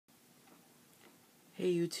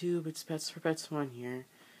Hey YouTube, it's Pets for Pets 1 here.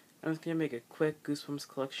 I'm just gonna make a quick Goosebumps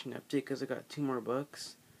collection update because I got 2 more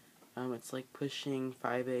books. It's like pushing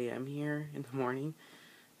 5 a.m. here in the morning,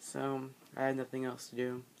 so I had nothing else to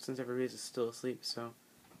do since everybody's still asleep, so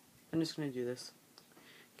I'm just gonna do this.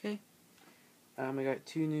 Okay. I got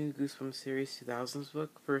 2 new Goosebumps Series 2000s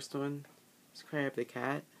book. First one is Cry of the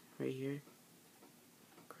Cat, right here.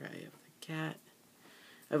 Cry of the Cat.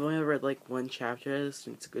 I've only read like 1 chapter of this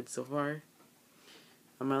and it's good so far.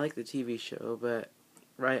 I like the TV show, but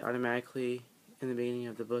right automatically in the beginning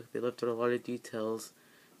of the book they left out a lot of details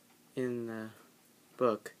in the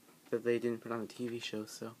book that they didn't put on the TV show,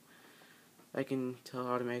 so I can tell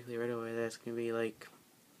automatically right away that it's going to be like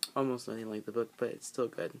almost nothing like the book, but it's still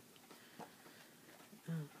good.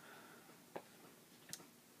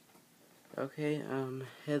 Okay,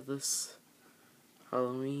 Headless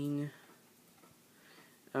Halloween.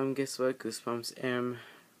 Guess what? Goosebumps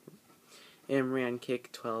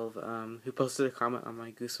Rankick12, who posted a comment on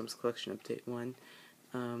my Goosebumps collection update 1.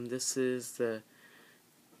 This is the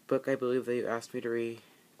book I believe that you asked me to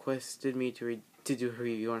requested me to do a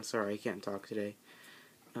review on. Sorry, I can't talk today.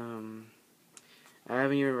 I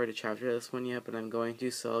haven't even read a chapter of this one yet, but I'm going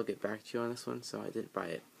to, so I'll get back to you on this one. So I didn't buy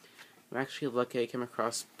it. I'm actually lucky I came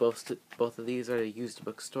across both of these at a used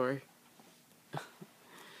bookstore.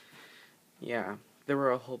 Yeah. There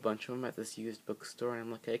were a whole bunch of them at this used bookstore, and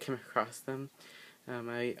I'm lucky I came across them.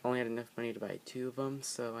 I only had enough money to buy 2 of them,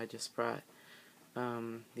 so I just brought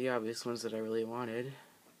the obvious ones that I really wanted,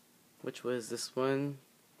 which was this one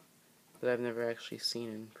that I've never actually seen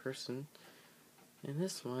in person, and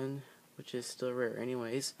this one, which is still rare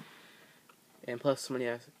anyways, and plus somebody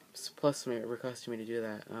requested me to do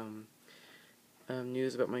that.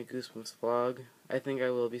 News about my Goosebumps vlog. I think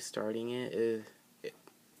I will be starting it.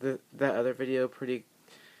 That other video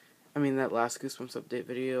that last Goosebumps update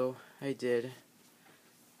video I did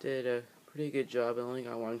a pretty good job. I only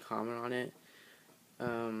got 1 comment on it,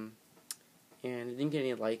 and it didn't get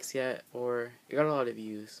any likes yet, or it got a lot of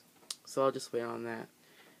views, so I'll just wait on that.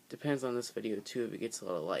 Depends on this video too, if it gets a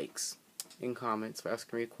lot of likes and comments for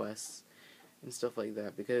asking requests and stuff like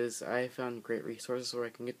that, because I found great resources where I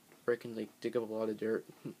can like dig up a lot of dirt.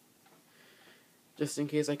 Just in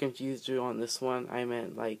case I confused you on this one, I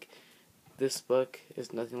meant like this book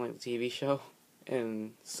is nothing like the TV show,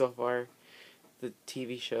 and so far the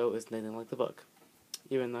TV show is nothing like the book.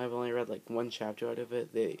 Even though I've only read like 1 chapter out of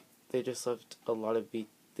it, they just left a lot of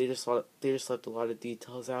left a lot of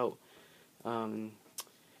details out from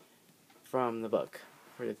the book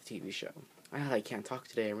for the TV show. I can't talk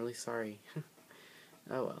today. I'm really sorry.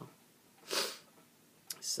 Oh well.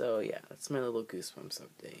 So yeah, that's my little Goosebumps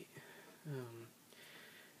update.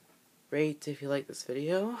 Rate if you like this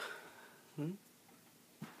video.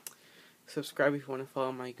 Subscribe if you want to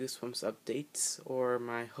follow my Goosebumps updates, or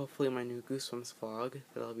hopefully my new Goosebumps vlog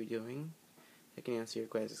that I'll be doing. I can answer your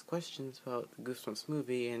guys' questions about the Goosebumps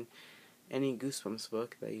movie and any Goosebumps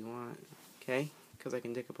book that you want, okay? Because I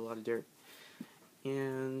can dig up a lot of dirt.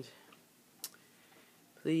 And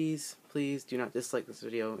please, please do not dislike this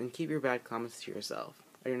video, and keep your bad comments to yourself.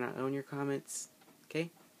 I do not own your comments, okay?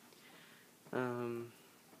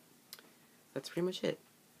 That's pretty much it.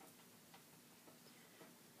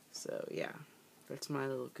 So yeah, that's my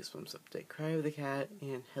little Goosebumps update. Cry of the Cat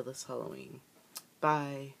and Headless Halloween.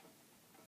 Bye.